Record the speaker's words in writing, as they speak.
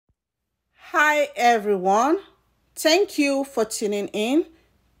Hi everyone, thank you for tuning in.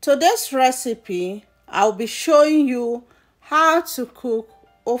 Today's recipe, I'll be showing you how to cook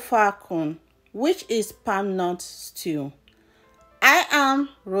Ofe Akwu, which is palm nut stew. I am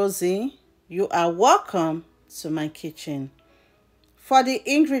Rosie. You are welcome to my kitchen. For the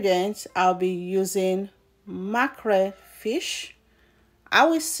ingredients, I'll be using mackerel fish. I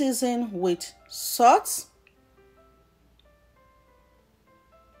will season with salt,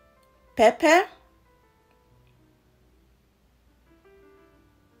 pepper,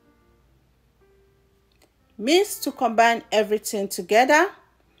 mix to combine everything together.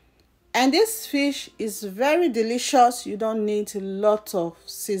 And this fish is very delicious. You don't need a lot of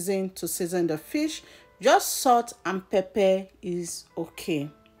seasoning to season the fish. Just salt and pepper is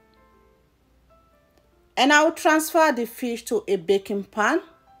okay. And I will transfer the fish to a baking pan.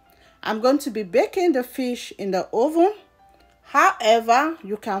 I'm going to be baking the fish in the oven. However,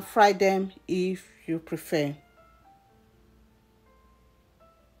 you can fry them if you prefer.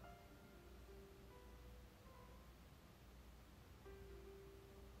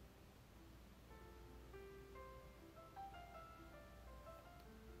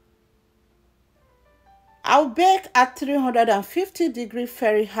 I'll bake at 350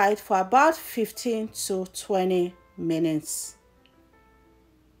 Fahrenheit for about 15 to 20 minutes.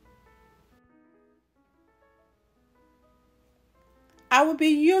 I will be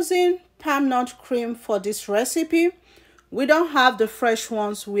using palm nut cream for this recipe. We don't have the fresh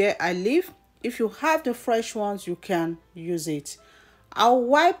ones where I live. If you have the fresh ones, you can use it. I'll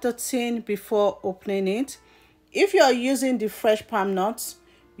wipe the tin before opening it. If you are using the fresh palm nuts,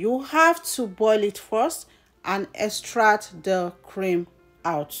 you have to boil it first and extract the cream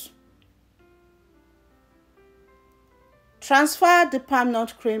out. Transfer the palm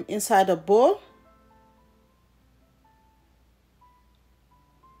nut cream inside a bowl.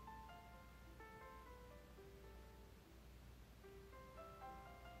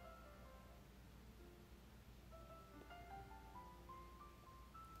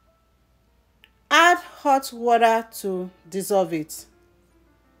 Add hot water to dissolve it.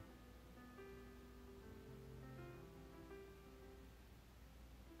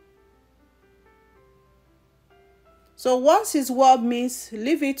 So once it's well mixed,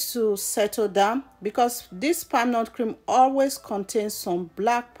 leave it to settle down because this palm nut cream always contains some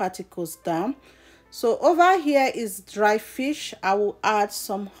black particles down. So over here is dry fish. I will add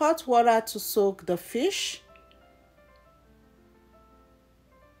some hot water to soak the fish.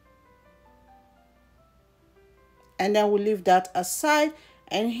 And then we'll leave that aside.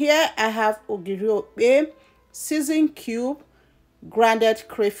 And here I have Ogiri okpe, seasoned cube, grounded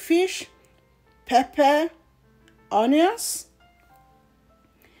crayfish, pepper, onions,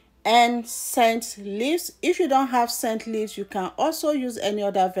 and scent leaves. If you don't have scent leaves, you can also use any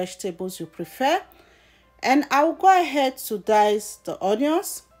other vegetables you prefer. And I will go ahead to dice the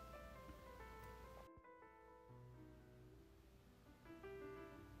onions.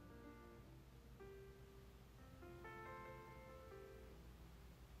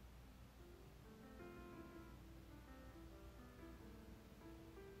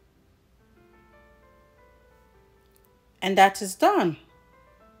 And that is done.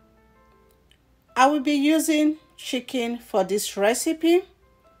 I will be using chicken for this recipe,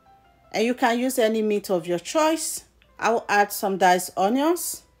 and you can use any meat of your choice. I will add some diced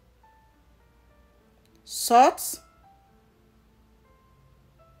onions, salt,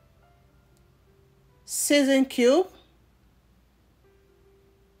 seasoned cube,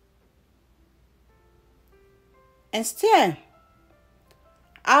 and stir.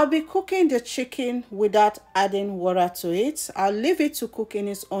 I'll be cooking the chicken without adding water to it. I'll leave it to cook in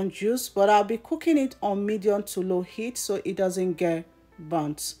its own juice, but I'll be cooking it on medium to low heat so it doesn't get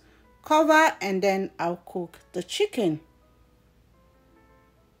burnt. Cover and then I'll cook the chicken.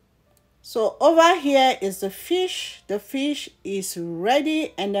 So over here is the fish. The fish is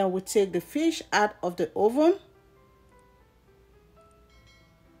ready, and then we take the fish out of the oven.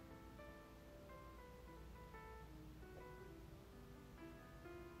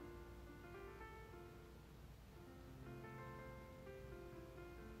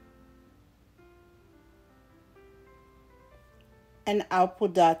 And I'll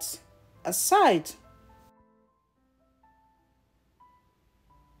put that aside.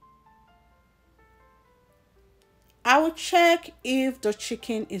 I will check if the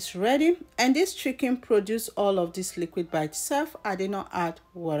chicken is ready, and this chicken produced all of this liquid by itself. I did not add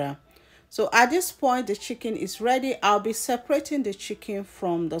water. So at this point, the chicken is ready. I'll be separating the chicken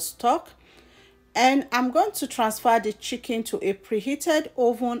from the stock, and I'm going to transfer the chicken to a preheated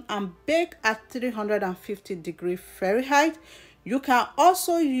oven and bake at 350 Fahrenheit. You can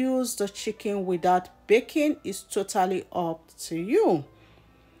also use the chicken without baking. It's totally up to you.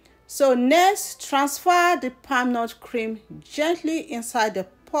 So next, transfer the palm nut cream gently inside the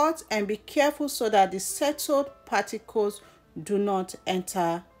pot and be careful so that the settled particles do not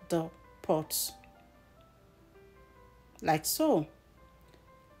enter the pot. Like so.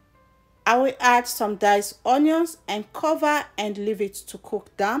 I will add some diced onions and cover and leave it to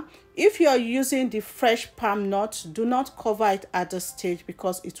cook down. If you are using the fresh palm nut, do not cover it at the stage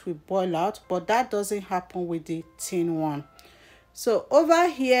because it will boil out, but that doesn't happen with the tin one. So over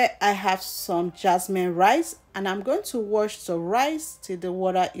here, I have some jasmine rice and I'm going to wash the rice till the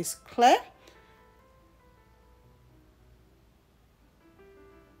water is clear.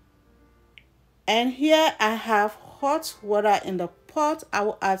 And here I have hot water in the pot. I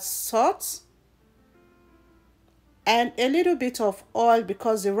will add salt and a little bit of oil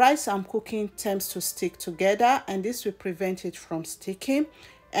because the rice I'm cooking tends to stick together and this will prevent it from sticking.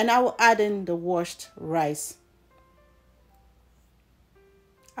 And I will add in the washed rice.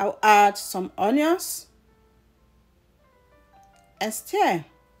 I'll add some onions and stir.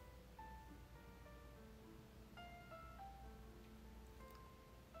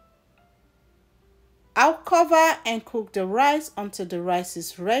 I'll cover and cook the rice until the rice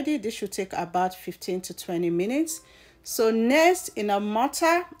is ready. This should take about 15 to 20 minutes. So next, in a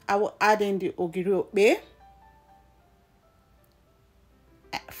mortar, I will add in the ogiri okpe,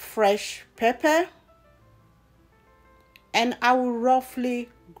 fresh pepper, and I will roughly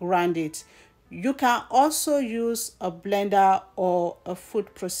grind it. You can also use a blender or a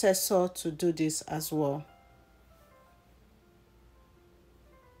food processor to do this as well.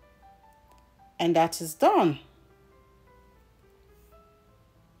 And that is done.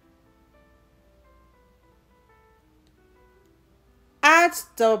 Add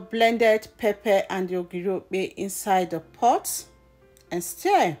the blended pepper and the ogiri okpe inside the pot and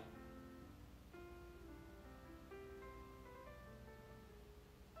stir.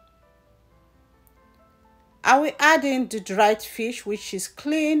 I will add in the dried fish, which is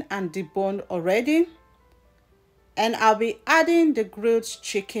clean and deboned already. And I'll be adding the grilled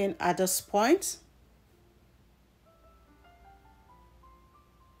chicken at this point.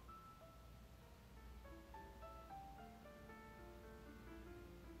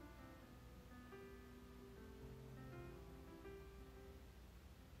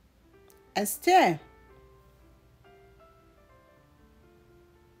 And stir.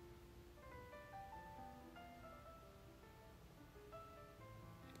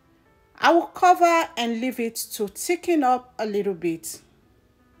 I will cover and leave it to thicken up a little bit.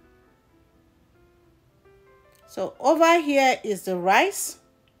 So over here is the rice.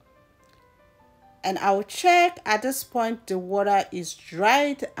 And I will check at this point the water is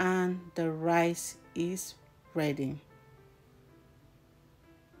dried and the rice is ready.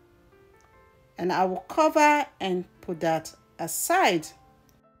 And I will cover and put that aside.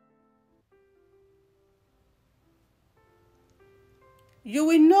 You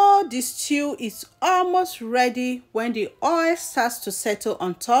will know the stew is almost ready when the oil starts to settle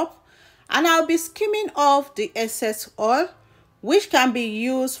on top, and I'll be skimming off the excess oil, which can be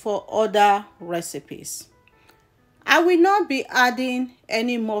used for other recipes. I will not be adding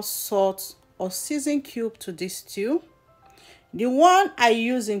any more salt or seasoning cube to this stew. The one I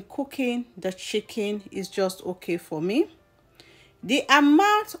use in cooking the chicken is just okay for me. The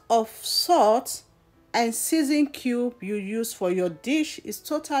amount of salt and seasoning cube you use for your dish is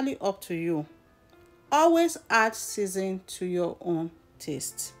totally up to you. Always add seasoning to your own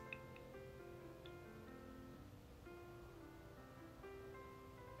taste.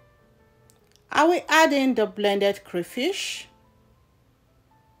 I will add in the blended crayfish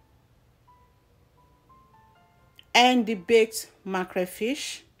and the baked mackerel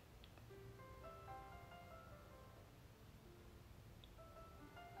fish.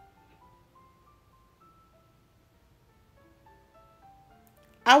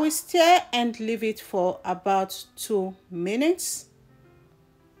 I will stir and leave it for about 2 minutes.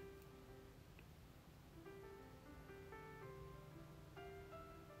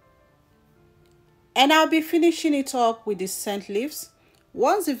 And I'll be finishing it up with the scent leaves.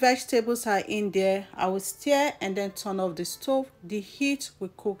 Once the vegetables are in there, I will stir and then turn off the stove. The heat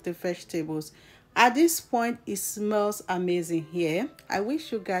will cook the vegetables. At this point, it smells amazing here. I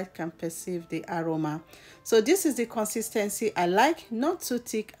wish you guys can perceive the aroma. So this is the consistency I like, not too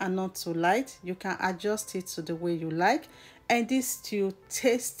thick and not too light. You can adjust it to the way you like. And this stew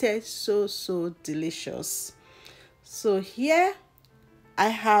tasted so delicious. So here I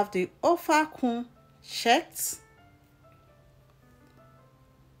have the Ofe Akwu checked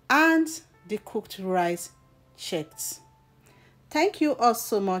and the cooked rice checked. Thank you all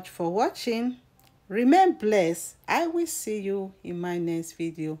so much for watching. Remain blessed. I will see you in my next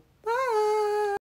video.